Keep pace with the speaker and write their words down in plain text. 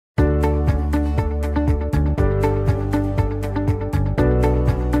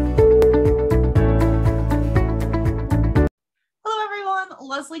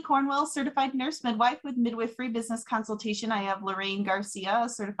Leslie Cornwell, certified nurse midwife with Midwifery Business Consultation. I have Lorraine Garcia, a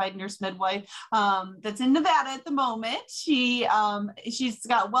certified nurse midwife that's in Nevada at the moment. She's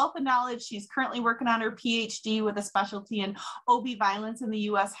got wealth of knowledge. She's currently working on her PhD with a specialty in OB violence in the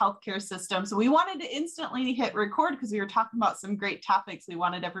U.S. healthcare system. So we wanted to instantly hit record because we were talking about some great topics we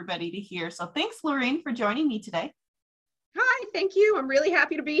wanted everybody to hear. So thanks, Lorraine, for joining me today. Hi, thank you. I'm really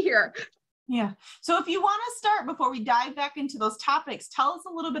happy to be here. Yeah. So if you want to start, before we dive back into those topics, tell us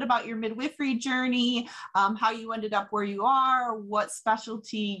a little bit about your midwifery journey, how you ended up where you are, what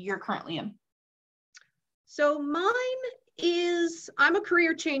specialty you're currently in. So mine is, I'm a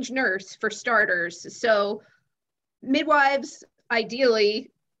career change nurse for starters. So midwives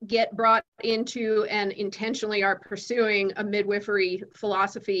ideally get brought into and intentionally are pursuing a midwifery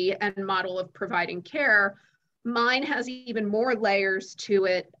philosophy and model of providing care. Mine has even more layers to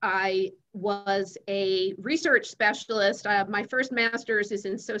it. I was a research specialist. My first master's is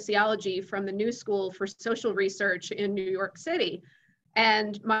in sociology from the New School for Social Research in New York City.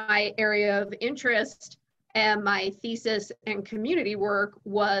 And my area of interest and my thesis and community work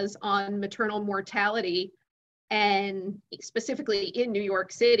was on maternal mortality, and specifically in New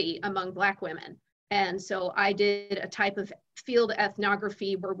York City among Black women. And so I did a type of field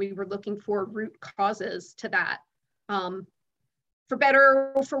ethnography where we were looking for root causes to that. For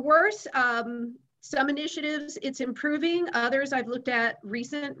better or for worse, some initiatives it's improving. Others I've looked at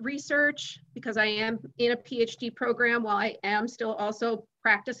recent research because I am in a PhD program while I am still also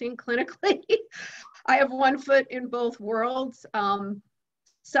practicing clinically. I have one foot in both worlds.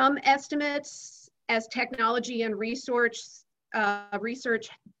 Some estimates as technology and research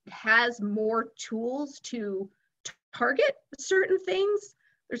has more tools to target certain things.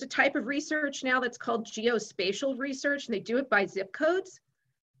 There's a type of research now that's called geospatial research, and they do it by zip codes.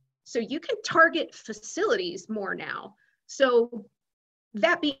 So you can target facilities more now. So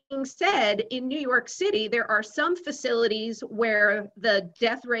that being said, in New York City, there are some facilities where the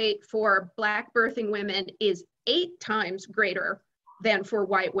death rate for Black birthing women is 8 times greater than for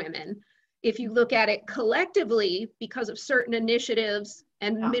white women. If you look at it collectively, because of certain initiatives,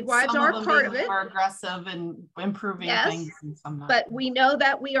 and midwives are part of it. More aggressive and improving things. And some not. But we know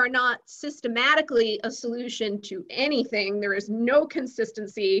that we are not systematically a solution to anything. There is no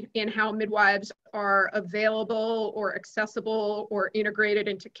consistency in how midwives are available or accessible or integrated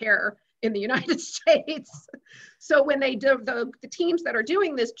into care in the United States. So when they do the teams that are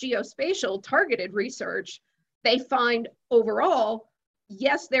doing this geospatial targeted research, they find overall,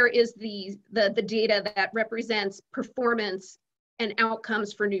 yes, there is the data that represents performance and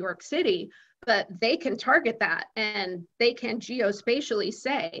outcomes for New York City, but they can target that and they can geospatially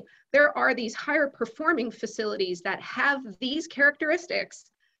say there are these higher performing facilities that have these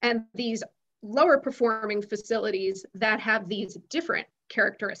characteristics and these lower performing facilities that have these different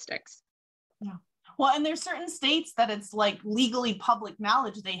characteristics. Yeah. Well, and there's certain states that it's like legally public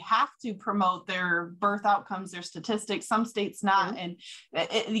knowledge. They have to promote their birth outcomes, their statistics, some states not. And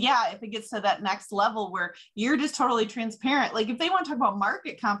if it gets to that next level where you're just totally transparent, like if they want to talk about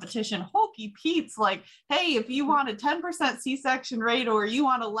market competition, hokey Pete's like, hey, if you want a 10% C-section rate or you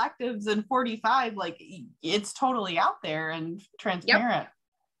want electives in 45, like it's totally out there and transparent.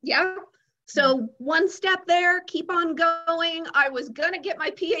 Yeah. So one step there, keep on going. I was going to get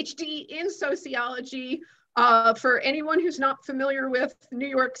my PhD in sociology. For anyone who's not familiar with New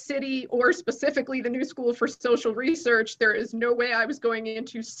York City or specifically the New School for Social Research, there is no way I was going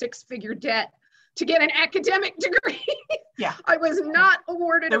into 6-figure debt to get an academic degree. Yeah. I was not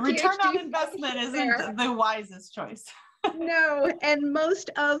awarded a PhD. The return on investment isn't the wisest choice. No, and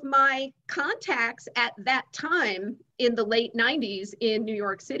most of my contacts at that time in the late 90s in New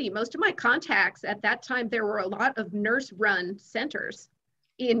York City, most of my contacts at that time, there were a lot of nurse-run centers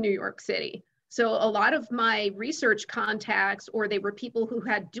in New York City. So a lot of my research contacts, or they were people who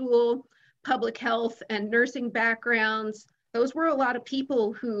had dual public health and nursing backgrounds, those were a lot of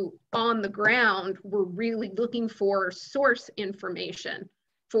people who on the ground were really looking for source information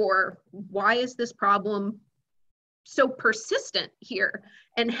for why is this problem so persistent here,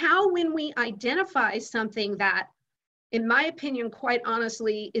 and how when we identify something that, in my opinion, quite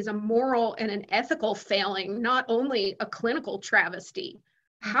honestly, is a moral and an ethical failing, not only a clinical travesty,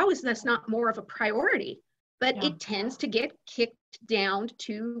 how is this not more of a priority? But it tends to get kicked down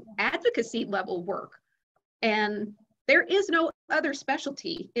to advocacy level work. And there is no other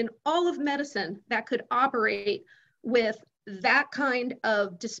specialty in all of medicine that could operate with that kind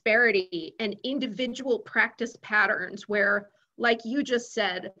of disparity and individual practice patterns where, like you just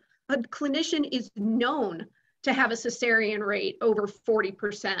said, a clinician is known to have a cesarean rate over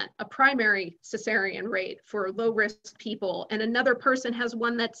 40%, a primary cesarean rate for low risk people, and another person has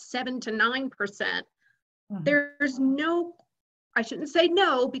one that's 7 to 9%. There's no, I shouldn't say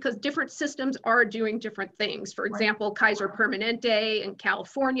no, because different systems are doing different things. For example, Kaiser Permanente in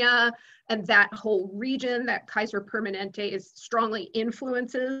California, and that whole region that Kaiser Permanente is strongly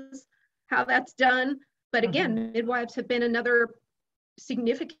influences how that's done. But again, midwives have been another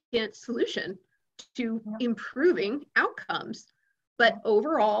significant solution to improving outcomes. But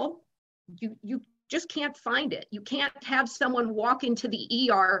overall, you just can't find it. You can't have someone walk into the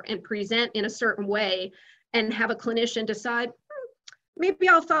ER and present in a certain way and have a clinician decide, maybe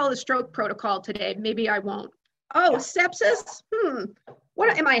I'll follow the stroke protocol today, maybe I won't. Oh, sepsis?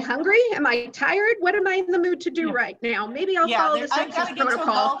 What, am I hungry? Am I tired? What am I in the mood to do right now? Maybe I'll follow the sepsis protocol. I gotta get to a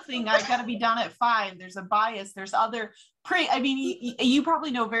golf thing. I gotta be done at 5. There's a bias. There's other I mean, you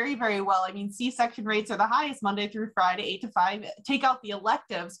probably know very, very well. I mean, C-section rates are the highest Monday through Friday, 8 to 5. Take out the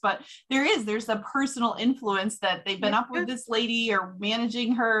electives, but there's a personal influence that they've been up with this lady or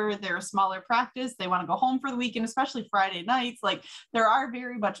managing her. They're a smaller practice. They want to go home for the weekend, especially Friday nights. Like, there are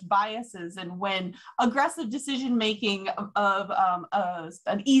very much biases, and when aggressive decision making of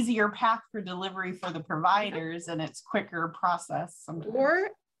an easier path for delivery for the providers, and it's quicker process sometimes. Or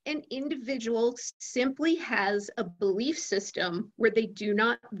an individual simply has a belief system where they do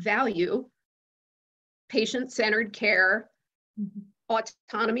not value patient-centered care,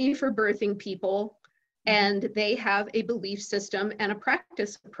 autonomy for birthing people, and they have a belief system and a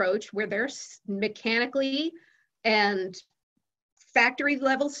practice approach where they're mechanically and factory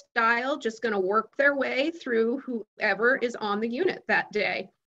level style just going to work their way through whoever is on the unit that day.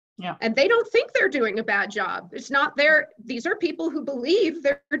 Yeah. And they don't think they're doing a bad job. It's not these are people who believe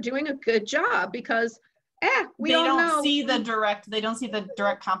they're doing a good job because they don't see the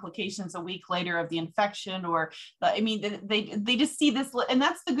direct complications a week later of the infection, or they just see this, and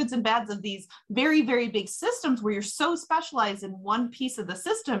that's the goods and bads of these very, very big systems where you're so specialized in one piece of the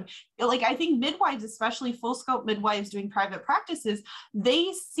system. Like, I think midwives, especially full scope midwives doing private practices,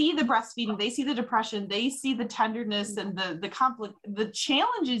 they see the breastfeeding, they see the depression, they see the tenderness and the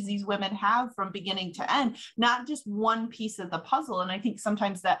challenges these women have from beginning to end, not just one piece of the puzzle. And I think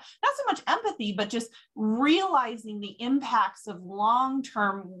sometimes that, not so much empathy, but just realizing the impacts of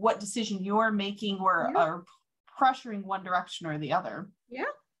long-term, what decision you're making or pressuring one direction or the other. Yeah.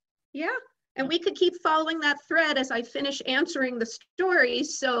 And we could keep following that thread as I finish answering the story.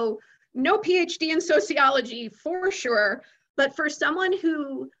 So no PhD in sociology for sure, but for someone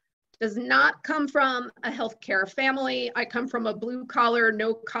who does not come from a healthcare family, I come from a blue collar,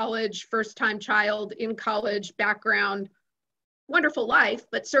 no college, first time child in college background, wonderful life,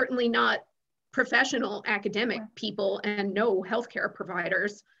 but certainly not professional academic people and no healthcare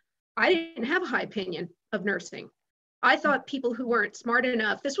providers. I didn't have a high opinion of nursing. I thought people who weren't smart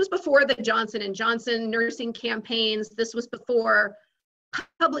enough, this was before the Johnson & Johnson nursing campaigns. This was before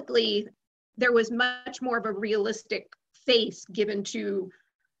publicly there was much more of a realistic face given to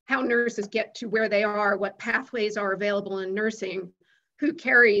how nurses get to where they are, what pathways are available in nursing, who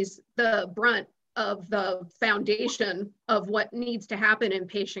carries the brunt of the foundation of what needs to happen in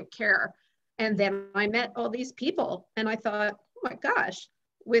patient care. And then I met all these people and I thought, oh my gosh,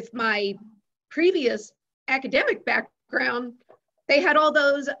 with my previous academic background, they had all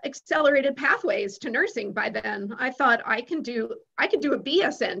those accelerated pathways to nursing by then. I thought I could do a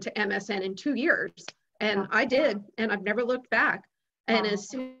BSN to MSN in 2 years. And I did, and I've never looked back. And as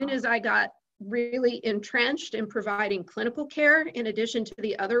soon as I got really entrenched in providing clinical care, in addition to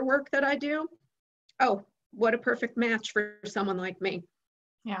the other work that I do, oh, what a perfect match for someone like me.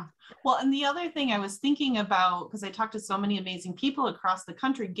 Yeah. Well, and the other thing I was thinking about, because I talked to so many amazing people across the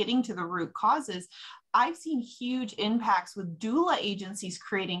country, getting to the root causes, I've seen huge impacts with doula agencies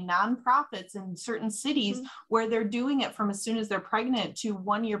creating nonprofits in certain cities where they're doing it from as soon as they're pregnant to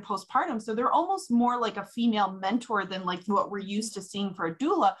 1 year postpartum. So they're almost more like a female mentor than like what we're used to seeing for a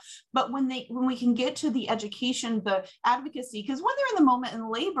doula. But when we can get to the education, the advocacy, because when they're in the moment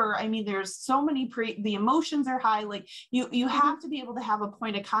in labor, I mean, there's so many the emotions are high. Like you have to be able to have a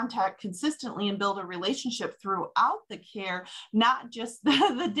point of contact consistently and build a relationship throughout the care, not just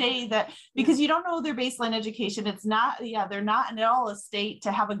the day that, because you don't know their baseline education. It's not, they're not at all a state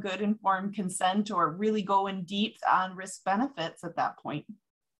to have a good informed consent or really go in deep on risk benefits at that point.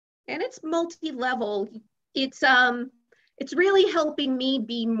 And it's multi-level. It's really helping me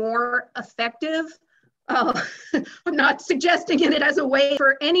be more effective. I'm not suggesting it as a way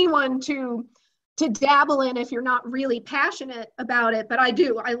for anyone to dabble in if you're not really passionate about it, but I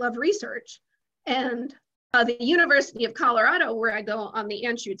do. I love research. And The University of Colorado, where I go on the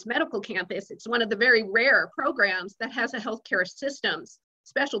Anschutz Medical Campus, it's one of the very rare programs that has a healthcare systems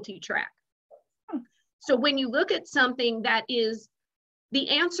specialty track. So when you look at something that is, the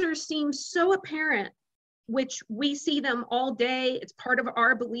answers seem so apparent, which we see them all day, it's part of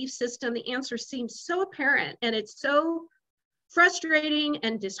our belief system, the answer seems so apparent, and it's so frustrating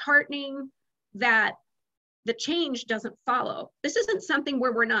and disheartening that the change doesn't follow. This isn't something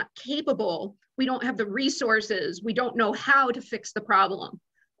where we're not capable, we don't have the resources, we don't know how to fix the problem.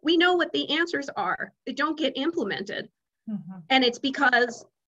 We know what the answers are, they don't get implemented. And it's because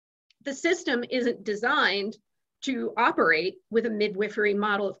the system isn't designed to operate with a midwifery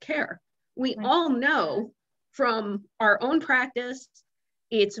model of care. We all know from our own practice,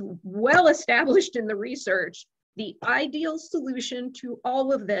 it's well established in the research, the ideal solution to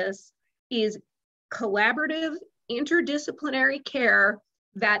all of this is collaborative, interdisciplinary care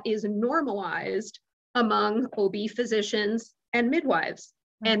that is normalized among OB physicians and midwives.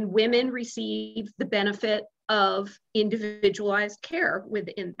 And women receive the benefit of individualized care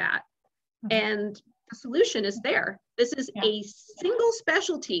within that. And the solution is there. This is a single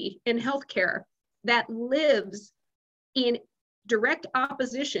specialty in healthcare that lives in direct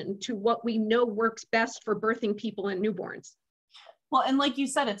opposition to what we know works best for birthing people and newborns. Well, and like you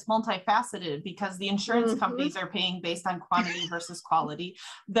said, it's multifaceted because the insurance companies are paying based on quantity versus quality.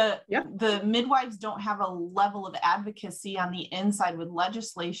 The midwives don't have a level of advocacy on the inside with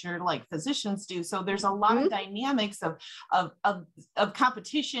legislature like physicians do. So there's a lot of dynamics of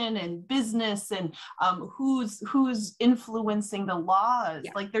competition and business and who's influencing the laws.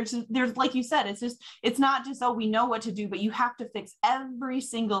 Like there's like you said, it's not just, oh, we know what to do, but you have to fix every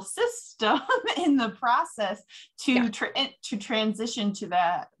single system in the process to transition to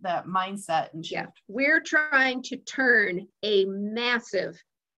that mindset and shift. We're trying to turn a massive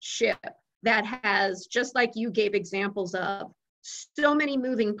ship that has, just like you gave examples of, so many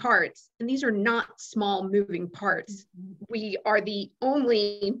moving parts, and these are not small moving parts. We are the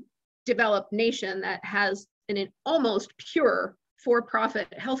only developed nation that has an almost pure for-profit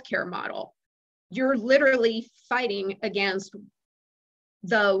healthcare model. You're literally fighting against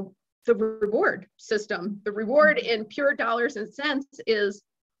the reward system. The reward in pure dollars and cents is,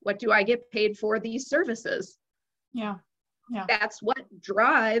 what do I get paid for these services? That's what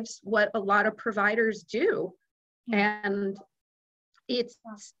drives what a lot of providers do. And it's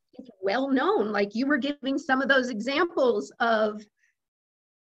well known, like you were giving some of those examples of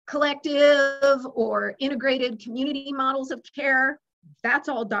collective or integrated community models of care. That's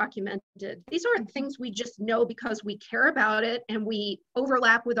all documented. These aren't things we just know because we care about it and we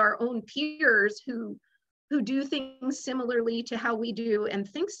overlap with our own peers who do things similarly to how we do and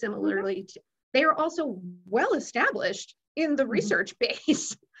think similarly. They are also well established in the research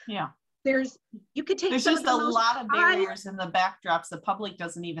base. There's just a lot of barriers in the backdrops the public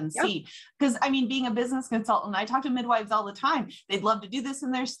doesn't even see. Because I mean, being a business consultant, I talk to midwives all the time. They'd love to do this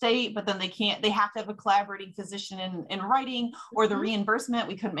in their state, but then they can't. They have to have a collaborating physician in writing, or the reimbursement.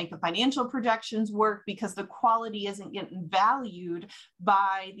 We couldn't make the financial projections work because the quality isn't getting valued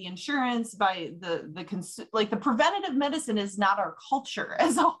by the insurance, by the preventative medicine is not our culture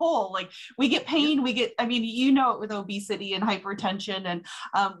as a whole. Like we get pain, I mean, you know it with obesity and hypertension, and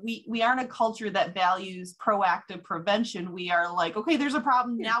we aren't a culture that values proactive prevention. We are like, okay, there's a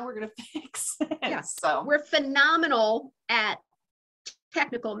problem, now we're going to fix it. So we're phenomenal at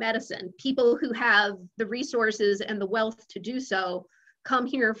technical medicine. People who have the resources and the wealth to do so come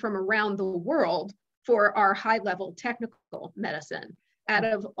here from around the world for our high-level technical medicine. Out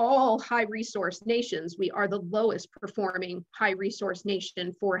of all high-resource nations, we are the lowest performing high-resource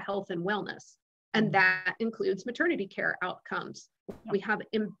nation for health and wellness. And that includes maternity care outcomes. We have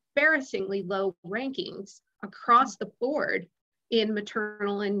embarrassingly low rankings across the board in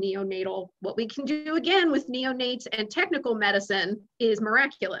maternal and neonatal. What we can do again with neonates and technical medicine is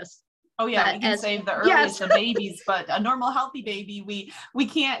miraculous. Oh yeah, we can save the earliest of babies, but a normal healthy baby, we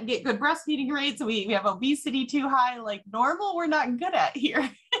can't get good breastfeeding rates. We have obesity too high. Like normal, we're not good at here.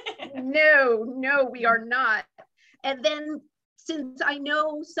 No, we are not. And then since I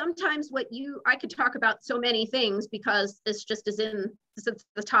know sometimes I could talk about so many things because this just is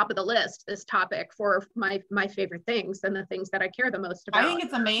the top of the list, this topic for my favorite things and the things that I care the most about. I think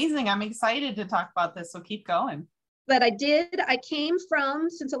it's amazing. I'm excited to talk about this, so keep going. But I came from,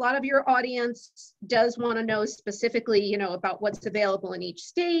 since a lot of your audience does want to know specifically, about what's available in each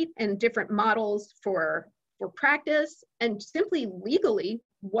state and different models for practice, and simply legally,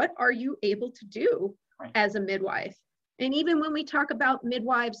 what are you able to do as a midwife? And even when we talk about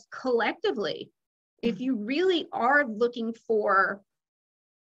midwives collectively, if you really are looking for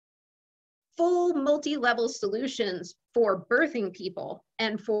full multi-level solutions for birthing people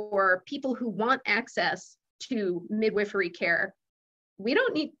and for people who want access to midwifery care. We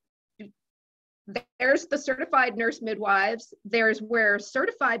don't need, there's the certified nurse midwives. There's where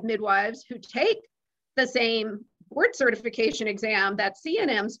certified midwives who take the same board certification exam that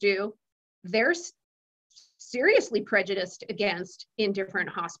CNMs do, they're seriously prejudiced against in different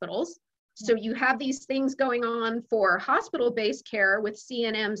hospitals. So you have these things going on for hospital-based care with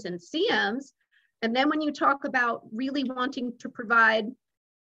CNMs and CMs. And then when you talk about really wanting to provide,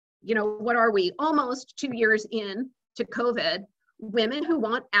 you know, what are we, almost 2 years in to COVID, women who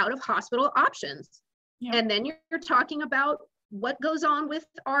want out of hospital options. Yeah. And then you're talking about what goes on with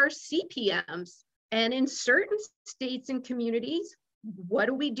our CPMs. And in certain states and communities, what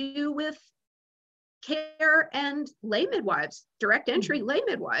do we do with care and lay midwives, direct entry lay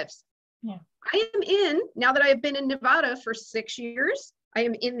midwives? Yeah. I am in, now that I have been in Nevada for 6 years, I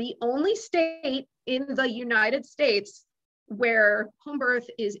am in the only state in the United States where home birth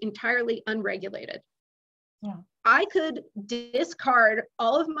is entirely unregulated. Yeah. I could discard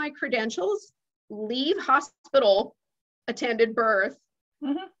all of my credentials, leave hospital attended birth,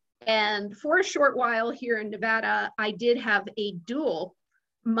 and for a short while here in Nevada, I did have a dual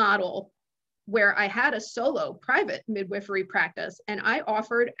model where I had a solo private midwifery practice and I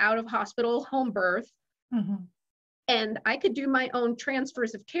offered out of hospital home birth. And I could do my own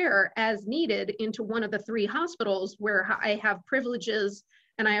transfers of care as needed into one of the 3 hospitals where I have privileges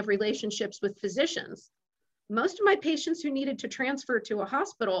and I have relationships with physicians. Most of my patients who needed to transfer to a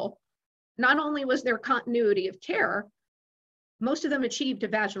hospital, not only was there continuity of care, most of them achieved a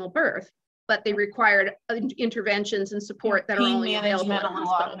vaginal birth, but they required interventions and support that are only available at a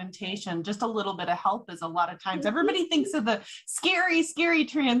hospital. Augmentation, just a little bit of help is a lot of times. Everybody thinks of the scary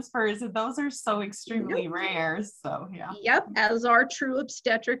transfers, and those are so extremely rare. So yeah. Yep, as are true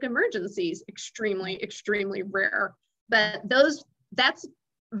obstetric emergencies, extremely rare. But that's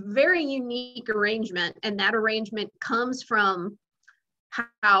very unique arrangement, and that arrangement comes from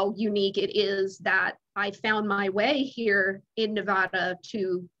how unique it is that I found my way here in Nevada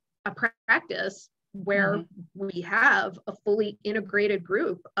to a practice where we have a fully integrated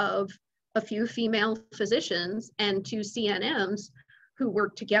group of a few female physicians and 2 CNMs who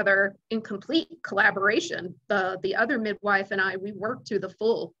work together in complete collaboration. The other midwife and I, we work through the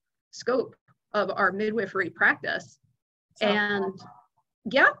full scope of our midwifery practice. And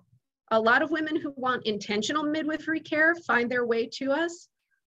yeah, a lot of women who want intentional midwifery care find their way to us.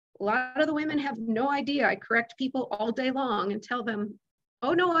 A lot of the women have no idea. I correct people all day long and tell them,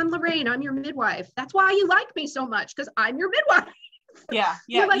 oh no, I'm Lorraine, I'm your midwife. That's why you like me so much, because I'm your midwife. Yeah.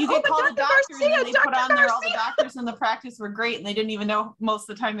 Like, you get called a doctor Garcia, and they put on there all the doctors in the practice were great and they didn't even know most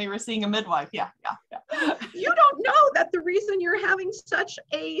of the time they were seeing a midwife. Yeah. You don't know that the reason you're having such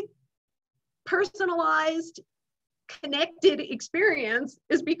a personalized, connected experience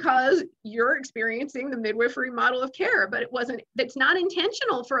is because you're experiencing the midwifery model of care, but it's not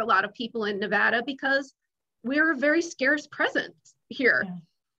intentional for a lot of people in Nevada because we're a very scarce presence here.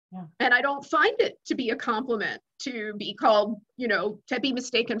 Yeah. And I don't find it to be a compliment to be called, to be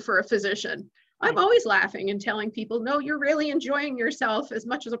mistaken for a physician. I'm always laughing and telling people, no, you're really enjoying yourself as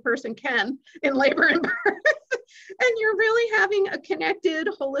much as a person can in labor and birth. And you're really having a connected,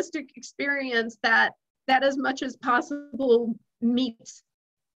 holistic experience that as much as possible meets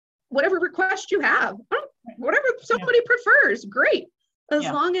whatever request you have, whatever somebody prefers, great. As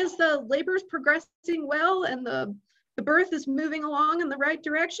long as the labor is progressing well and the birth is moving along in the right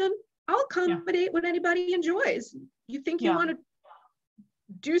direction, I'll accommodate what anybody enjoys. You think you want to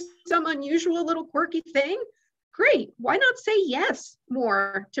do some unusual little quirky thing? Great. Why not say yes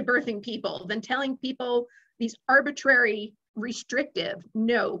more to birthing people than telling people these arbitrary, restrictive,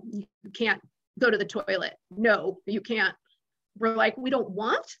 no, you can't go to the toilet. No, you can't. We're like, we don't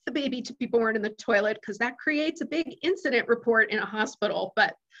want the baby to be born in the toilet because that creates a big incident report in a hospital.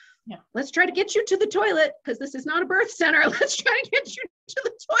 But let's try to get you to the toilet because this is not a birth center. Let's try to get you to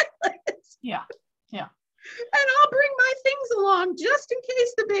the toilet. Yeah. And I'll bring my things along just in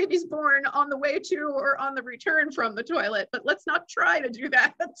case the baby's born on the way to or on the return from the toilet. But let's not try to do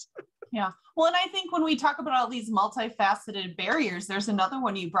that. Yeah. Well, and I think when we talk about all these multifaceted barriers, there's another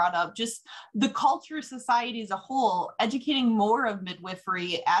one you brought up, just the culture of society as a whole, educating more of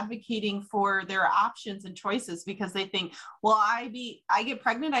midwifery, advocating for their options and choices, because they think, well, I get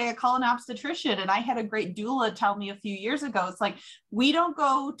pregnant, I call an obstetrician. And I had a great doula tell me a few years ago, it's like, we don't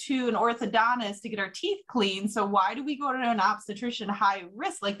go to an orthodontist to get our teeth clean. So why do we go to an obstetrician high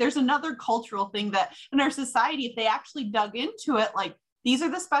risk? Like there's another cultural thing that in our society, if they actually dug into it, like, these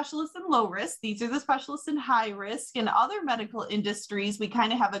are the specialists in low risk, these are the specialists in high risk. In other medical industries, we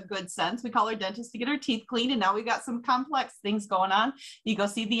kind of have a good sense. We call our dentist to get our teeth cleaned, and now we got some complex things going on. You go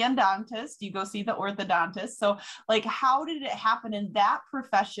see the endodontist, you go see the orthodontist. So like, how did it happen in that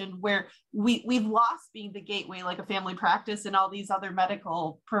profession where we've lost being the gateway, like a family practice and all these other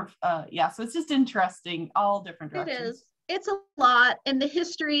medical, yeah, so it's just interesting, all different directions. It is. It's a lot, and the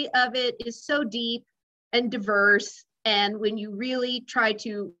history of it is so deep and diverse. And when you really try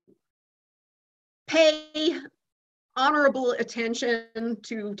to pay honorable attention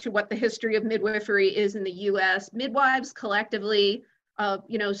to what the history of midwifery is in the US, midwives collectively,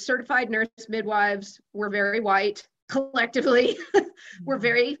 certified nurse midwives were very white collectively. We're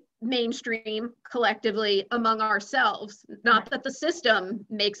very mainstream collectively among ourselves. Not that the system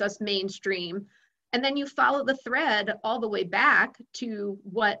makes us mainstream. And then you follow the thread all the way back to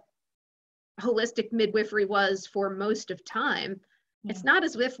what holistic midwifery was for most of time. Yeah. It's not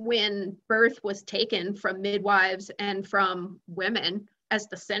as if when birth was taken from midwives and from women as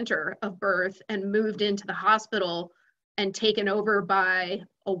the center of birth and moved into the hospital and taken over by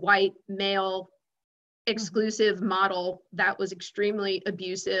a white male exclusive model that was extremely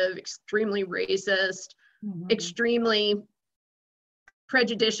abusive, extremely racist, extremely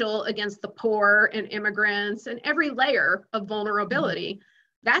prejudicial against the poor and immigrants and every layer of vulnerability.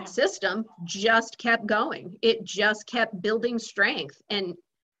 That system just kept going. It just kept building strength and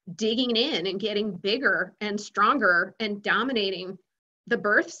digging in and getting bigger and stronger and dominating the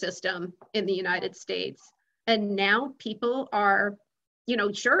birth system in the United States. And now people are,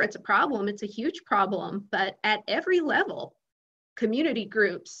 sure, it's a problem. It's a huge problem, but at every level, community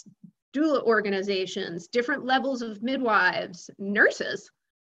groups, doula organizations, different levels of midwives, nurses,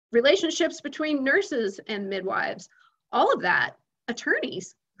 relationships between nurses and midwives, all of that,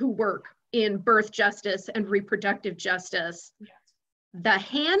 attorneys who work in birth justice and reproductive justice, the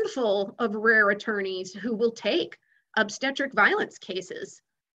handful of rare attorneys who will take obstetric violence cases.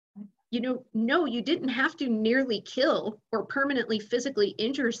 No, you didn't have to nearly kill or permanently physically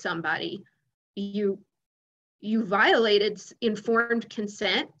injure somebody. You violated informed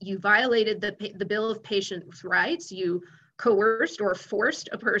consent. You violated the Bill of Patients' Rights. You coerced or forced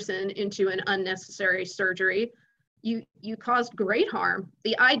a person into an unnecessary surgery. You caused great harm.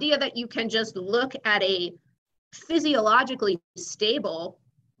 The idea that you can just look at a physiologically stable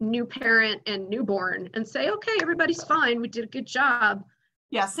new parent and newborn and say, okay, everybody's fine, we did a good job.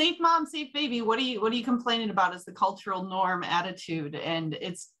 Yeah, safe mom, safe baby. What are you complaining about is the cultural norm attitude. And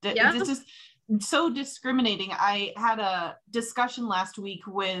it's just so discriminating. I had a discussion last week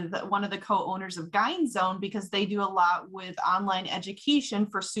with one of the co-owners of Guide Zone because they do a lot with online education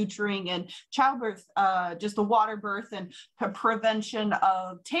for suturing and childbirth, just the water birth and prevention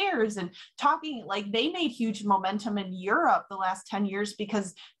of tears, and talking like they made huge momentum in Europe the last 10 years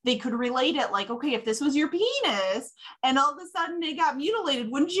because they could relate it like, okay, if this was your penis and all of a sudden it got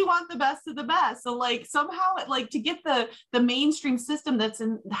mutilated, wouldn't you want the best of the best? So like somehow like to get the mainstream system that's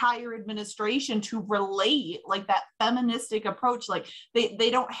in higher administration to relate like that feministic approach, like they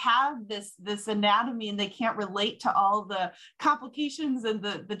don't have this anatomy and they can't relate to all the complications and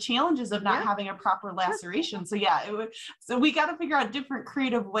the challenges of not having a proper laceration. So so we got to figure out different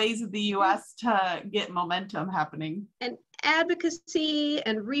creative ways of the US to get momentum happening. And advocacy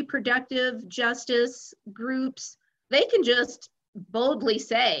and reproductive justice groups, they can just boldly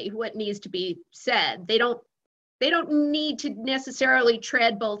say what needs to be said. They don't need to necessarily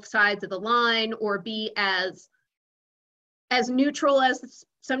tread both sides of the line or be as neutral as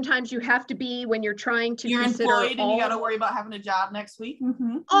sometimes you have to be when you're trying to you're consider employed and you got to worry about having a job next week.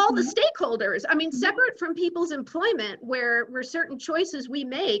 All the stakeholders. I mean, separate from people's employment, where certain choices we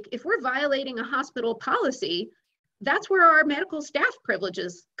make, if we're violating a hospital policy, that's where our medical staff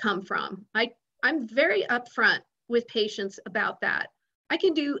privileges come from. I'm very upfront with patients about that. I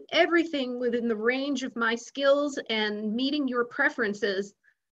can do everything within the range of my skills and meeting your preferences.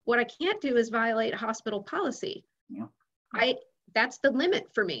 What I can't do is violate hospital policy. Yeah. That's the limit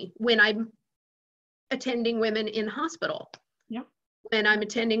for me when I'm attending women in hospital. Yep. When I'm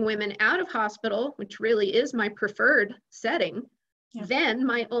attending women out of hospital, which really is my preferred setting, then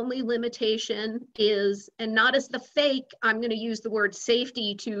my only limitation is, and not as the fake, I'm going to use the word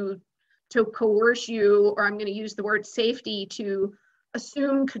safety to coerce you, or I'm going to use the word safety to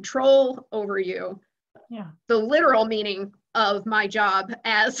assume control over you. Yeah. The literal meaning of my job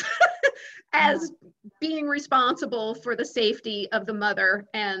as being responsible for the safety of the mother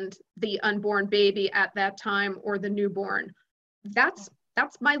and the unborn baby at that time, or the newborn. That's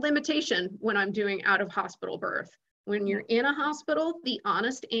my limitation when I'm doing out of hospital birth. When you're in a hospital, the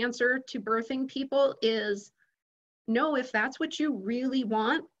honest answer to birthing people is no, if that's what you really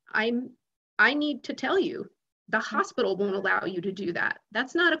want, I need to tell you, the hospital won't allow you to do that.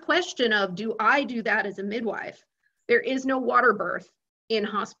 That's not a question of, do I do that as a midwife? There is no water birth in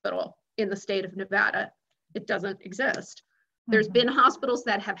hospital in the state of Nevada. It doesn't exist. There's been hospitals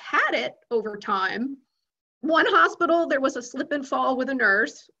that have had it over time. One hospital, there was a slip and fall with a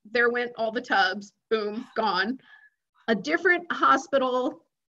nurse. There went all the tubs, boom, gone. A different hospital,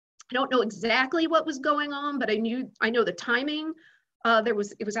 I don't know exactly what was going on, but I know the timing. It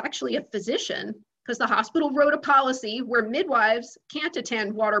was actually a physician, because the hospital wrote a policy where midwives can't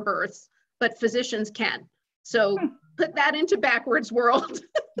attend water births, but physicians can. So put that into backwards world.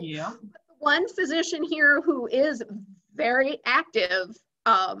 Yeah. One physician here who is very active,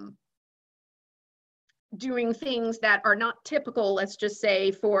 doing things that are not typical, let's just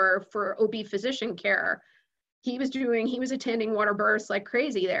say, for OB physician care. He was attending water births like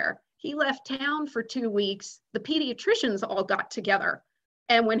crazy there. He left town for 2 weeks. The pediatricians all got together.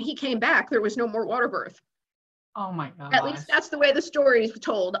 And when he came back, there was no more water birth. Oh my God. At least that's the way the story is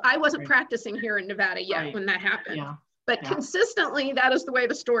told. I wasn't practicing here in Nevada yet when that happened. Yeah. But consistently, that is the way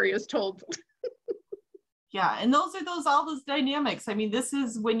the story is told. Yeah, and all those dynamics. I mean, this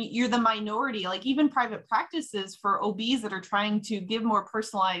is when you're the minority, like even private practices for OBs that are trying to give more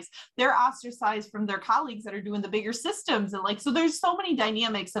personalized, they're ostracized from their colleagues that are doing the bigger systems. And like, so there's so many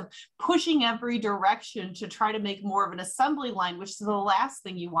dynamics of pushing every direction to try to make more of an assembly line, which is the last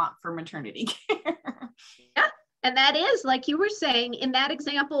thing you want for maternity care. Yeah, and that is, like you were saying, in that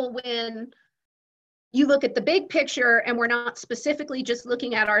example, when you look at the big picture and we're not specifically just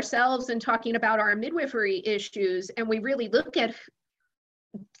looking at ourselves and talking about our midwifery issues, and we really look at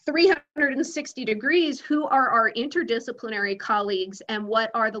 360 degrees, who are our interdisciplinary colleagues and what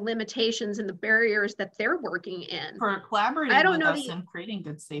are the limitations and the barriers that they're working in. For collaborating with us and creating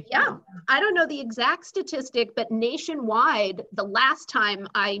good safety. Yeah, I don't know the exact statistic, but nationwide, the last time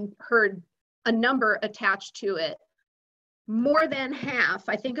I heard a number attached to it, more than half,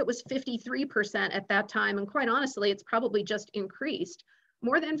 I think it was 53% at that time, and quite honestly, it's probably just increased.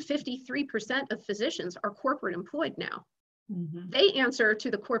 More than 53% of physicians are corporate employed now. They answer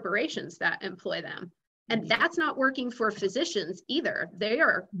to the corporations that employ them. And that's not working for physicians either. They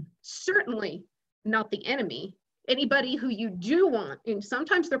are certainly not the enemy. Anybody who you do want, and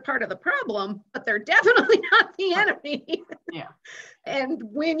sometimes they're part of the problem, but they're definitely not the enemy. Yeah. And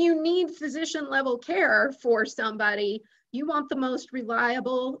when you need physician level care for somebody, you want the most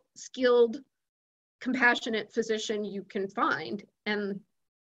reliable, skilled, compassionate physician you can find. And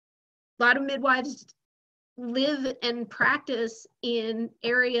a lot of midwives live and practice in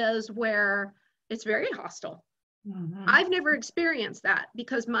areas where it's very hostile. I've never experienced that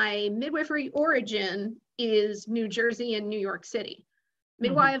because my midwifery origin is New Jersey and New York City.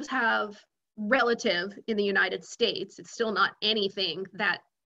 Midwives have relative in the United States. It's still not anything that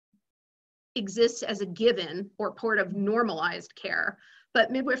exists as a given or part of normalized care,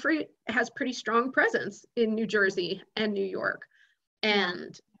 but midwifery has pretty strong presence in New Jersey and New York.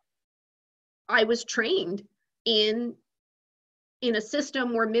 And I was trained in a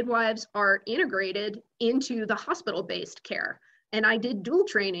system where midwives are integrated into the hospital-based care. And I did dual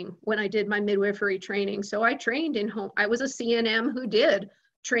training when I did my midwifery training. So I trained in home, I was a CNM who did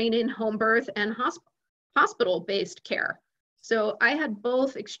train in home birth and hospital-based care. So I had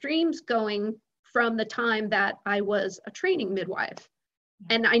both extremes going from the time that I was a training midwife.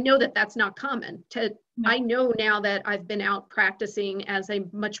 And I know that that's not common. I know now that I've been out practicing as a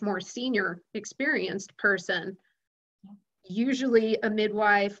much more senior experienced person, usually a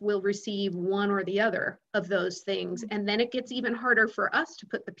midwife will receive one or the other of those things. And then it gets even harder for us to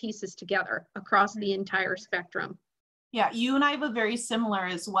put the pieces together across the entire spectrum. Yeah, you and I have a very similar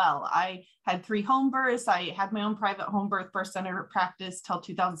as well. I had 3 home births. I had my own private home birth center practice till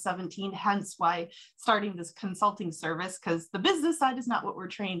 2017, hence why starting this consulting service, because the business side is not what we're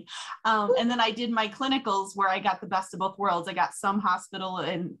trained. And then I did my clinicals where I got the best of both worlds. I got some hospital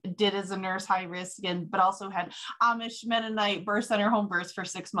and did as a nurse high risk, but also had Amish Mennonite birth center home births for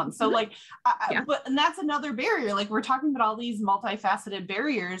 6 months. So like, and that's another barrier. Like we're talking about all these multifaceted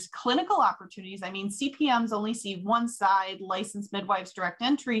barriers, clinical opportunities. I mean, CPMs only see one side, licensed midwives direct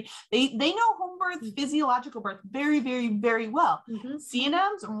entry. They know home birth, physiological birth very, very, very well.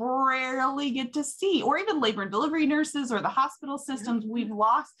 CNMs rarely get to see, or even labor and delivery nurses or the hospital systems we've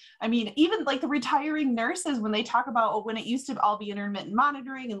lost. I mean, even like the retiring nurses, when they talk about when it used to all be intermittent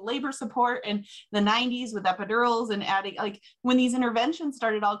monitoring and labor support in the 90s with epidurals and adding, like when these interventions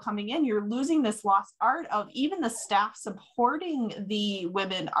started all coming in, you're losing this lost art of even the staff supporting the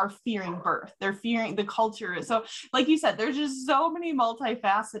women are fearing birth. They're fearing the culture. So like you said, there's just so many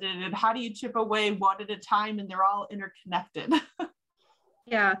multifaceted, and how do you chip away one at a time, and they're all interconnected.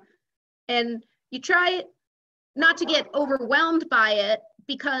 Yeah. And you try not to get overwhelmed by it,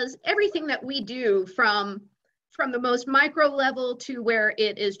 because everything that we do from the most micro level to where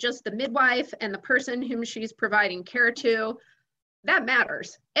it is just the midwife and the person whom she's providing care to, that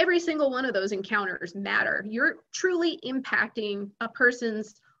matters. Every single one of those encounters matter. You're truly impacting a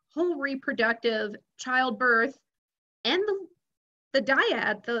person's whole reproductive, childbirth, and the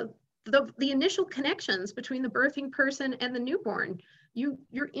dyad, the initial connections between the birthing person and the newborn.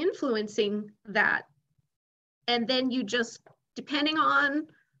 You're influencing that. And then you just, depending on,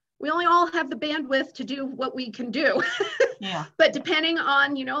 we only all have the bandwidth to do what we can do. Yeah. But depending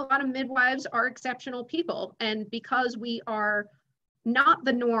on, a lot of midwives are exceptional people. And because we are not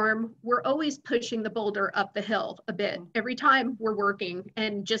the norm, we're always pushing the boulder up the hill a bit every time we're working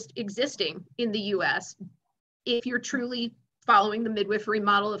and just existing in the US. If you're truly following the midwifery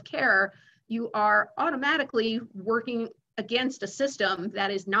model of care, you are automatically working against a system that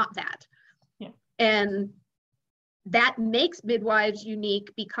is not that. Yeah. And that makes midwives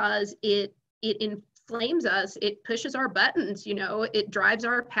unique because it inflames us, it pushes our buttons, it drives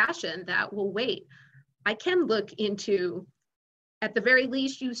our passion that will wait. I can look into, at the very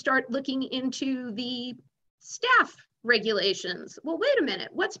least, you start looking into the staff regulations. Well, wait a minute,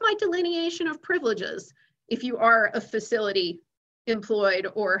 what's my delineation of privileges if you are a facility employed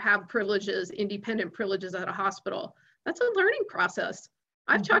or have privileges, independent privileges at a hospital? That's a learning process.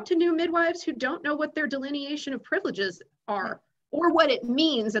 I've talked to new midwives who don't know what their delineation of privileges are, or what it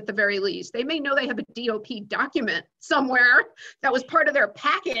means at the very least. They may know they have a DOP document somewhere that was part of their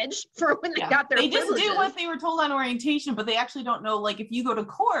package for when they got their privileges. They just do what they were told on orientation, but they actually don't know, like, if you go to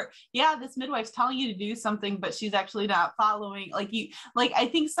court, this midwife's telling you to do something, but she's actually not following. I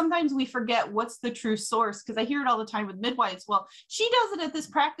think sometimes we forget what's the true source, because I hear it all the time with midwives. Well, she does it at this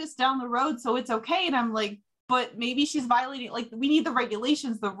practice down the road, so it's okay. And I'm like, but maybe she's violating, we need the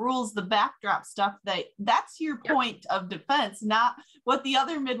regulations, the rules, the backdrop stuff. That's your point of defense, not what the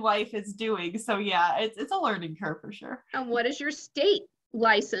other midwife is doing. So yeah, it's a learning curve for sure. And what does your state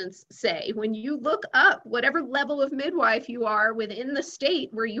license say? When you look up whatever level of midwife you are within the state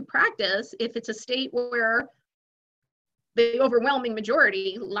where you practice, if it's a state where the overwhelming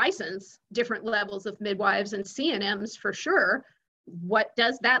majority license different levels of midwives and CNMs for sure, what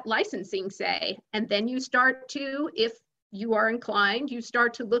does that licensing say? And then you start to, if you are inclined, you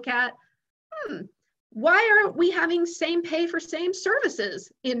start to look at, why aren't we having same pay for same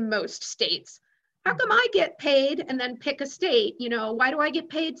services in most states? How come I get paid, and then pick a state, why do I get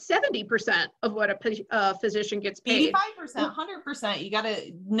paid 70% of what a physician gets paid? 85%, 100%. You got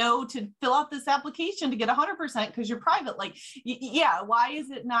to know to fill out this application to get 100% because you're private. Why is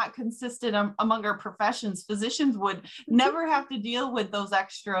it not consistent among our professions? Physicians would never have to deal with those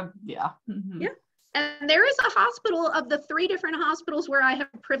extra. Yeah. Mm-hmm. Yeah. And there is a hospital, of the 3 different hospitals where I have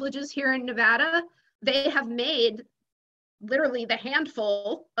privileges here in Nevada, they have made literally the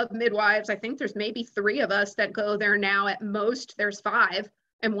handful of midwives. I think there's maybe 3 of us that go there now. At most there's 5,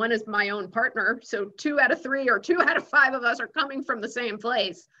 and one is my own partner. So 2 out of 3 or 2 out of 5 of us are coming from the same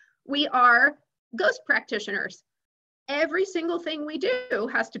place. We are ghost practitioners. Every single thing we do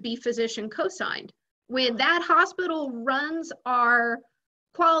has to be physician co-signed. When that hospital runs our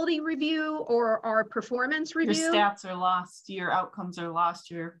quality review or our performance review, your stats are lost, your outcomes are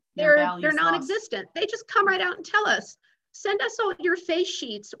lost, your they're non-existent. They just come right out and tell us, send us all your face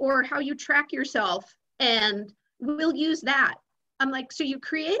sheets or how you track yourself, and we'll use that. I'm like, so you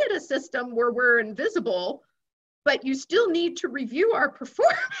created a system where we're invisible, but you still need to review our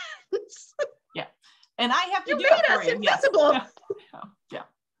performance. Yeah. And I have to do made that for us you. invisible. Yes. Yeah.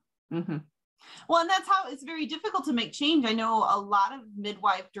 Mm-hmm. Well, and that's how it's very difficult to make change. I know a lot of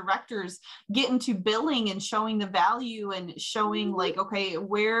midwife directors get into billing and showing the value and showing okay,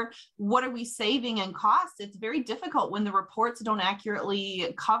 what are we saving in costs? It's very difficult when the reports don't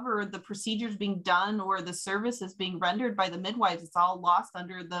accurately cover the procedures being done or the services being rendered by the midwives. It's all lost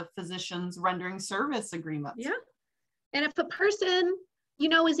under the physician's rendering service agreements. Yeah. And if a person,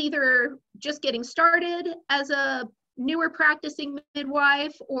 is either just getting started as a newer practicing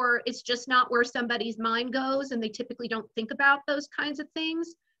midwife, or it's just not where somebody's mind goes and they typically don't think about those kinds of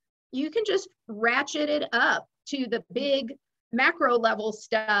things, you can just ratchet it up to the big macro level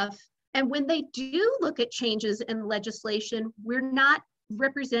stuff. And when they do look at changes in legislation, we're not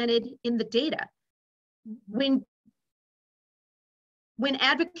represented in the data. When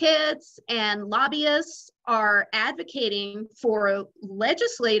advocates and lobbyists are advocating for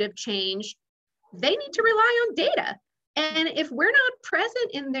legislative change, they need to rely on data. And if we're not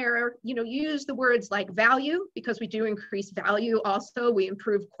present in there, you know, you use the words like value, because we do increase value also. We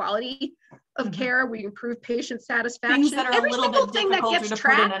improve quality of care. We improve patient satisfaction. Things that are Every a little single bit thing that difficult gets to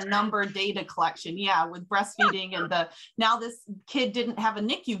tracked. put in a number data collection. Yeah, with breastfeeding and now this kid didn't have a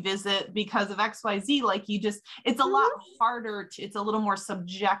NICU visit because of XYZ. Like it's a lot harder it's a little more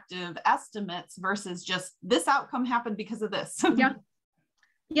subjective estimates versus just this outcome happened because of this.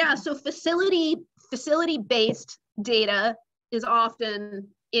 Yeah, so facility-based data is often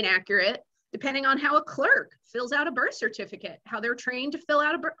inaccurate, depending on how a clerk fills out a birth certificate, how they're trained to fill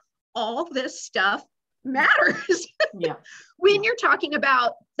out a birth. All this stuff matters. When you're talking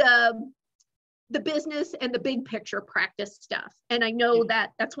about the business and the big picture practice stuff. And I know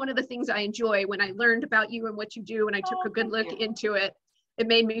that that's one of the things I enjoy. When I learned about you and what you do, and I took a good look into it, it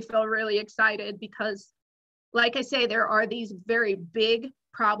made me feel really excited because, like I say, there are these very big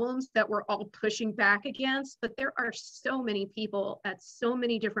problems that we're all pushing back against, but there are so many people at so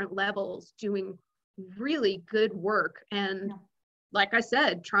many different levels doing really good work. And like I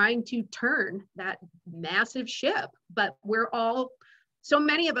said, trying to turn that massive ship, but so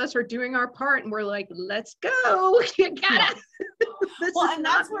many of us are doing our part and we're like, let's go. You gotta. And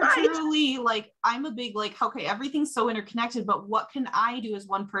that's where truly, like, I'm a big, like, okay, everything's so interconnected, but what can I do as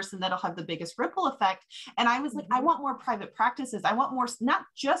one person that'll have the biggest ripple effect? And I was like, I want more private practices. I want more, not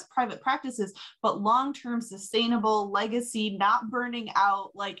just private practices, but long-term sustainable legacy, not burning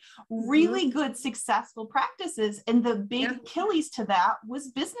out, like really good, successful practices. And the big Achilles to that was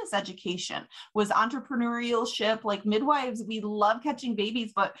business education, was entrepreneurship. Like midwives, we love catching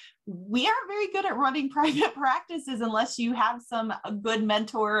babies, but we aren't very good at running private practices unless you have a good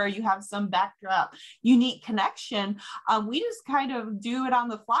mentor or you have some backdrop, unique connection. We just kind of do it on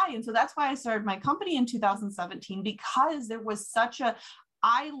the fly. And so that's why I started my company in 2017, because there was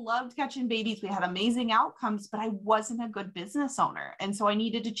I loved catching babies. We had amazing outcomes, but I wasn't a good business owner. And so I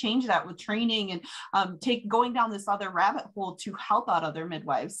needed to change that with training and going down this other rabbit hole to help out other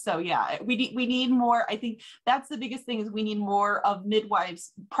midwives. So yeah, we need more. I think that's the biggest thing, is we need more of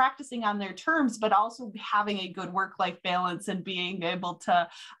midwives practicing on their terms, but also having a good work-life balance and being able to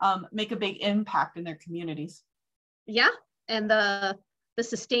make a big impact in their communities. Yeah. And the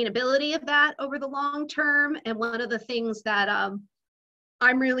sustainability of that over the long term. And one of the things that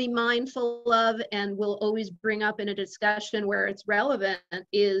I'm really mindful of and will always bring up in a discussion where it's relevant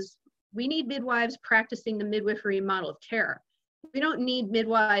is we need midwives practicing the midwifery model of care. We don't need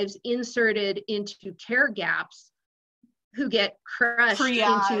midwives inserted into care gaps who get crushed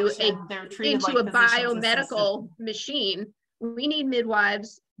into a biomedical machine. We need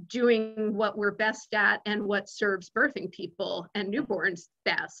midwives doing what we're best at and what serves birthing people and newborns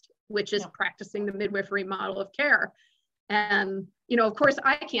best, which is practicing the midwifery model of care. And, you know, of course,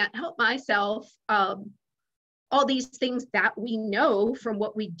 I can't help myself. All these things that we know from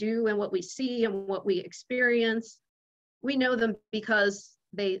what we do and what we see and what we experience, we know them because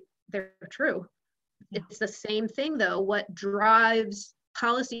they're true. It's the same thing, though. What drives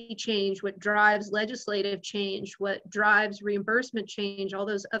policy change, what drives legislative change, what drives reimbursement change, all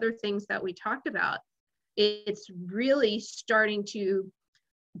those other things that we talked about, it's really starting to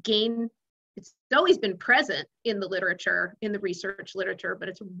gain. It's always been present in the literature, in the research literature, but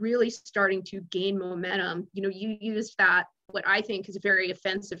it's really starting to gain momentum. You know, you used that, what I think is a very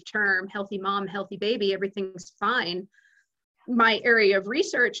offensive term, healthy mom, healthy baby, everything's fine. My area of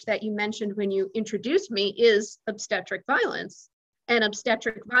research that you mentioned when you introduced me is obstetric violence. And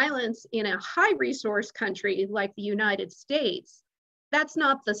obstetric violence in a high resource country like the United States, that's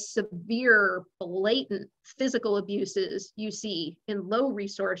not the severe, blatant physical abuses you see in low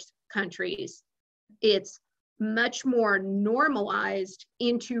resource countries. It's much more normalized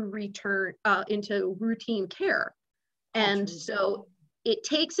into routine care. And so it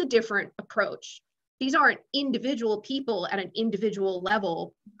takes a different approach. These aren't individual people at an individual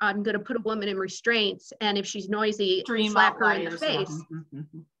level. I'm going to put a woman in restraints, and if she's noisy, slap her in the face.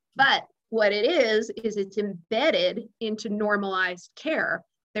 But what it is it's embedded into normalized care.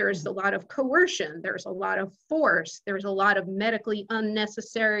 There's a lot of coercion, there's a lot of force, there's a lot of medically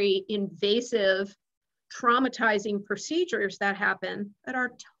unnecessary, invasive, traumatizing procedures that happen that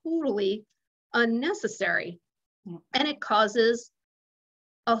are totally unnecessary. And it causes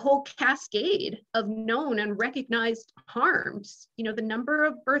a whole cascade of known and recognized harms. You know, the number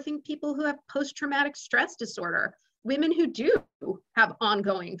of birthing people who have post-traumatic stress disorder, women who do have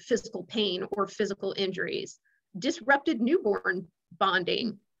ongoing physical pain or physical injuries, disrupted newborn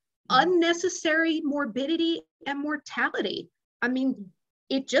bonding, unnecessary morbidity and mortality. I mean,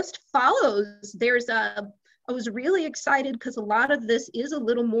 it just follows. I was really excited because a lot of this is a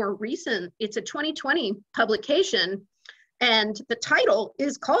little more recent. It's a 2020 publication And the title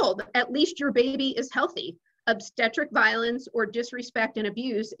is called At Least Your Baby is Healthy: Obstetric Violence or Disrespect and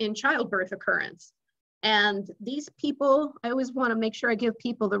Abuse in Childbirth Occurrence. And these people, I always want to make sure I give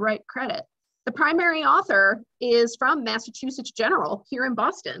people the right credit. The primary author is from Massachusetts General here in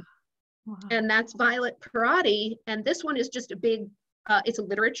Boston. Wow. And that's Violet Parati. And this one is just a big, it's a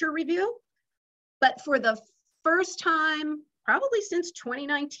literature review. But for the first time, probably since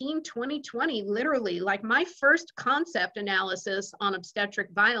 2019, 2020, literally, like my first concept analysis on obstetric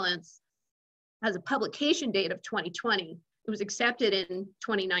violence has a publication date of 2020. It was accepted in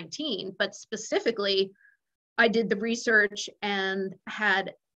 2019, but specifically, I did the research and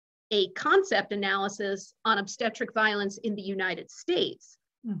had a concept analysis on obstetric violence in the United States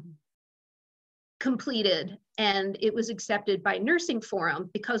completed, and it was accepted by Nursing Forum,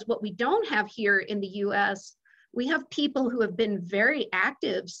 because what we don't have here in the US, we have people who have been very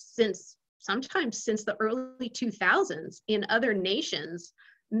active sometimes since the early 2000s in other nations,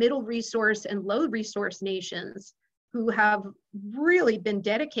 middle resource and low resource nations, who have really been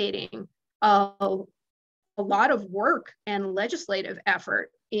dedicating a lot of work and legislative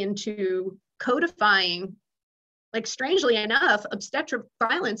effort into codifying. Like, strangely enough, obstetric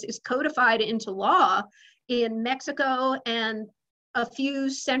violence is codified into law in Mexico and a few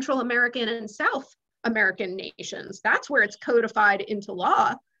Central American and South American nations. That's where it's codified into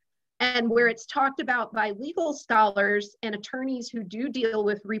law, and where it's talked about by legal scholars and attorneys who do deal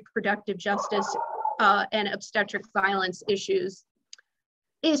with reproductive justice and obstetric violence issues,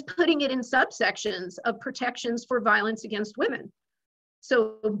 is putting it in subsections of protections for violence against women.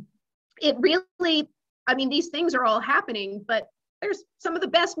 So it really, I mean, these things are all happening, but there's some of the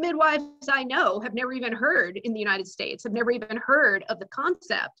best midwives I know have never even heard in the United States, have never even heard of the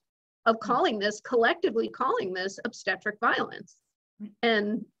concept of collectively calling this obstetric violence.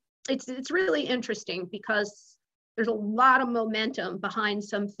 And it's really interesting, because there's a lot of momentum behind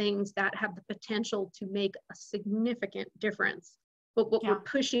some things that have the potential to make a significant difference. But what we're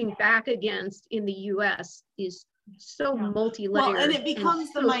pushing back against in the US is so multi-layered. Well, and it becomes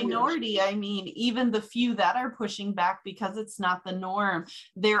and the minority. I mean, even the few that are pushing back because it's not the norm,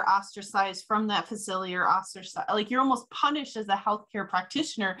 they're ostracized from that facility, or ostracized. Like, you're almost punished as a healthcare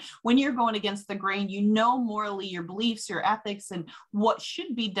practitioner when you're going against the grain. You know, morally, your beliefs, your ethics, and what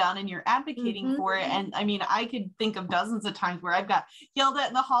should be done, and you're advocating for it. And I mean, I could think of dozens of times where I've got yelled at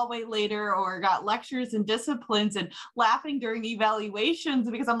in the hallway later, or got lectures and disciplines, and laughing during evaluations,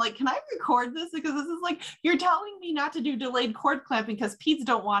 because I'm like, can I record this? Because this is like, you're telling me not to do delayed cord clamping because peds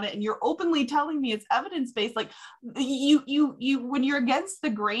don't want it, and you're openly telling me it's evidence-based. Like, you when you're against the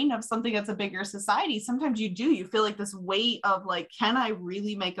grain of something that's a bigger society, sometimes you feel like this weight of like, can I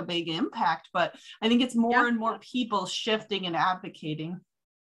really make a big impact? But I think it's more and more people shifting and advocating.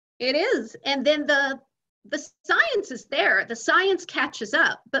 It is. And then the science is there, the science catches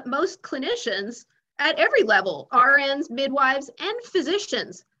up, but most clinicians at every level, RNs, midwives, and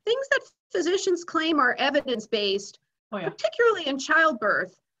physicians, things that physicians claim are evidence-based, particularly in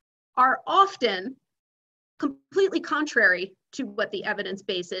childbirth, are often completely contrary to what the evidence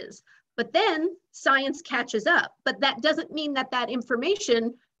base is. But then science catches up. But that doesn't mean that that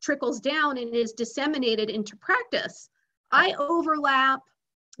information trickles down and is disseminated into practice. I overlap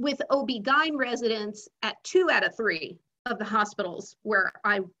with OB-GYN residents at 2 out of 3 of the hospitals where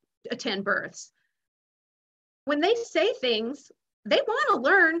I attend births. When they say things, they want to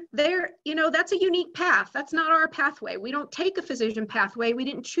learn. That's a unique path. That's not our pathway. We don't take a physician pathway. We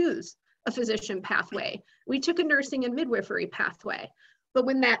didn't choose a physician pathway. We took a nursing and midwifery pathway. But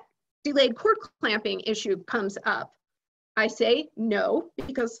when that delayed cord clamping issue comes up, I say no,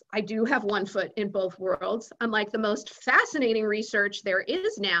 because I do have one foot in both worlds. Unlike the most fascinating research there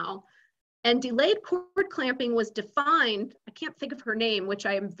is now, and delayed cord clamping was defined, I can't think of her name, which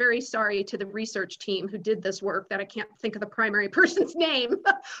I am very sorry to the research team who did this work that I can't think of the primary person's name,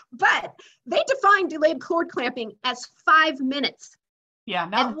 but they defined delayed cord clamping as 5 minutes. Yeah,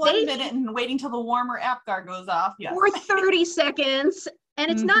 not 1 minute and waiting till the warmer APGAR goes off. Yes. Or 30 seconds. And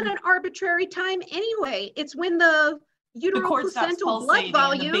it's not an arbitrary time anyway. It's when the uteroplacental blood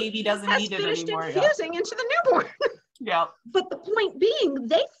volume the baby doesn't has need it finished anymore, infusing into the newborn. Yeah. But the point being,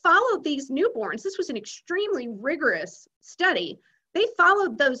 they followed these newborns. This was an extremely rigorous study. They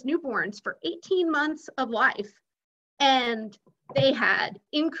followed those newborns for 18 months of life, and they had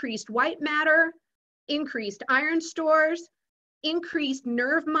increased white matter, increased iron stores, increased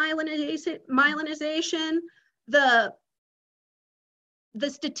nerve myelinization. The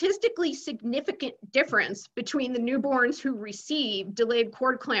statistically significant difference between the newborns who received delayed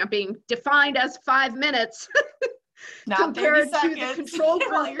cord clamping, defined as 5 minutes, Not compared 30 to the seconds control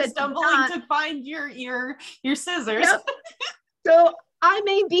group while you're that did stumbling not. to find your scissors. Yep. So I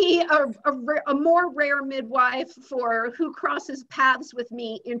may be a more rare midwife for who crosses paths with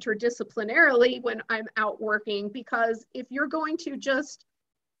me interdisciplinarily when I'm out working, because if you're going to just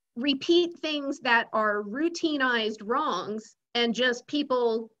repeat things that are routinized wrongs and just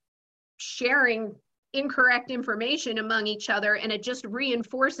people sharing incorrect information among each other, and it just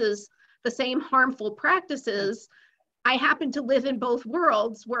reinforces the same harmful practices, I happen to live in both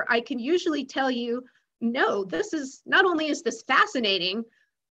worlds where I can usually tell you, no, this is not only is this fascinating,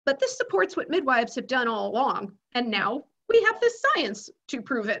 but this supports what midwives have done all along. And now we have this science to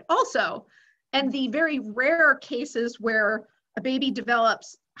prove it also. And the very rare cases where a baby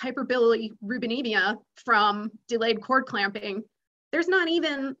develops hyperbilirubinemia from delayed cord clamping, there's not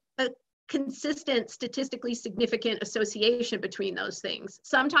even a consistent statistically significant association between those things.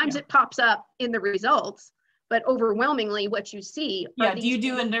 Sometimes it pops up in the results, but overwhelmingly what you see are do you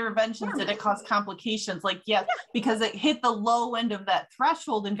do interventions? Did it cause complications? Like, because it hit the low end of that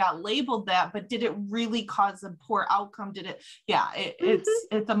threshold and got labeled that, but did it really cause a poor outcome? Did it?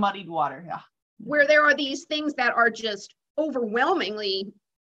 It's a muddied water. Where there are these things that are just overwhelmingly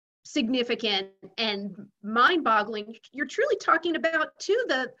significant and mind-boggling. You're truly talking about too,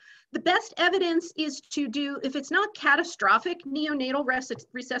 the best evidence is to do, if it's not catastrophic neonatal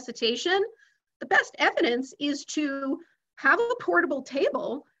resuscitation, the best evidence is to have a portable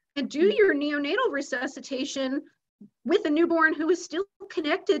table and do your neonatal resuscitation with a newborn who is still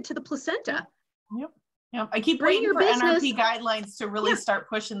connected to the placenta. Yep. I keep waiting for NRP guidelines to really start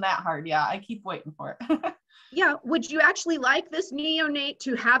pushing that hard. I keep waiting for it. Would you actually like this neonate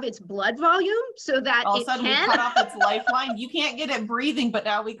to have its blood volume so that all of a sudden we cut off its lifeline? You can't get it breathing, but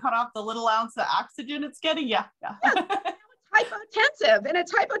now we cut off the little ounce of oxygen it's getting. It's hypotensive, and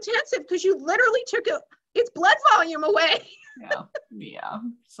it's hypotensive because you literally took its blood volume away.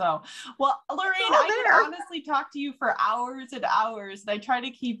 So, well, Lorraine, I could honestly talk to you for hours and hours, and I try to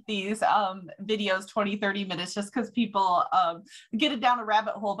keep these videos 20-30 minutes just because people get it down a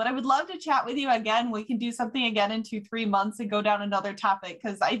rabbit hole, but I would love to chat with you again. We can do something again in 2-3 months and go down another topic,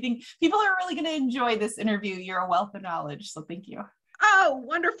 because I think people are really going to enjoy this interview. You're a wealth of knowledge, so thank you. Oh,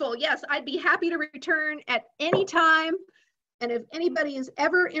 wonderful. Yes, I'd be happy to return at any time. And if anybody is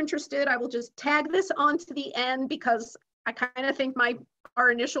ever interested, I will just tag this on to the end, because I kind of think our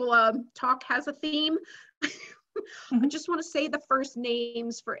initial talk has a theme. I just want to say the first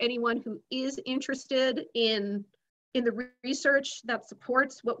names for anyone who is interested in the research that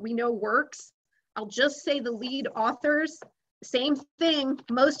supports what we know works. I'll just say the lead authors, same thing.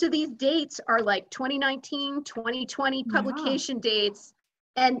 Most of these dates are like 2019, 2020 publication dates.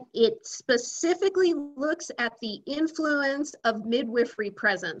 And it specifically looks at the influence of midwifery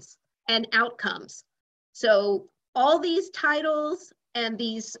presence and outcomes. So all these titles and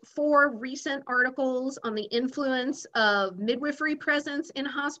these 4 recent articles on the influence of midwifery presence in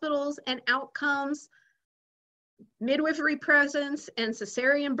hospitals and outcomes, midwifery presence and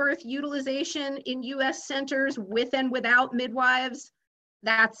cesarean birth utilization in US centers with and without midwives.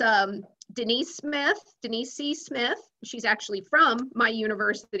 That's Denise C. Smith. She's actually from my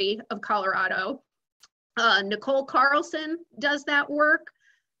University of Colorado. Nicole Carlson does that work.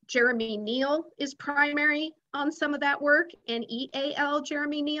 Jeremy Neal is primary on some of that work, and EAL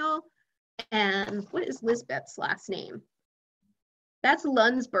Jeremy Neal. And what is Lisbeth's last name? That's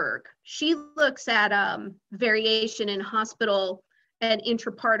Lunsberg. She looks at variation in hospital and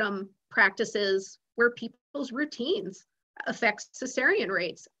intrapartum practices where people's routines affect cesarean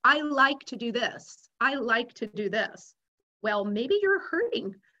rates. I like to do this. I like to do this. Well, maybe you're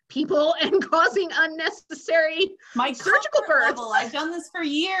hurting people and causing unnecessary surgical births. I've done this for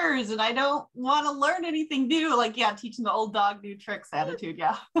years and I don't want to learn anything new. Like, teaching the old dog new tricks attitude.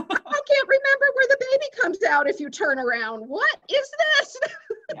 I can't remember where the baby comes out if you turn around. What is this?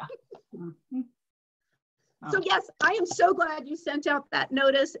 So yes, I am so glad you sent out that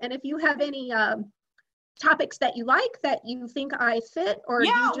notice. And if you have any topics that you like, that you think I fit, or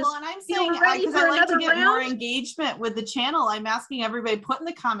you just and I'm saying, because I like to get more engagement with the channel, I'm asking everybody, put in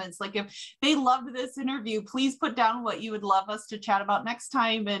the comments, like, if they loved this interview, please put down what you would love us to chat about next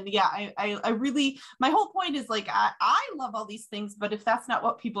time. And I really, my whole point is, like, I love all these things, but if that's not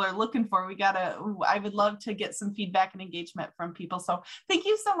what people are looking for, I would love to get some feedback and engagement from people. So thank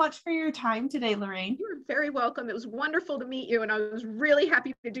you so much for your time today, Lorraine. You're very welcome. It was wonderful to meet you, and I was really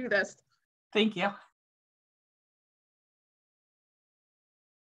happy to do this. Thank you.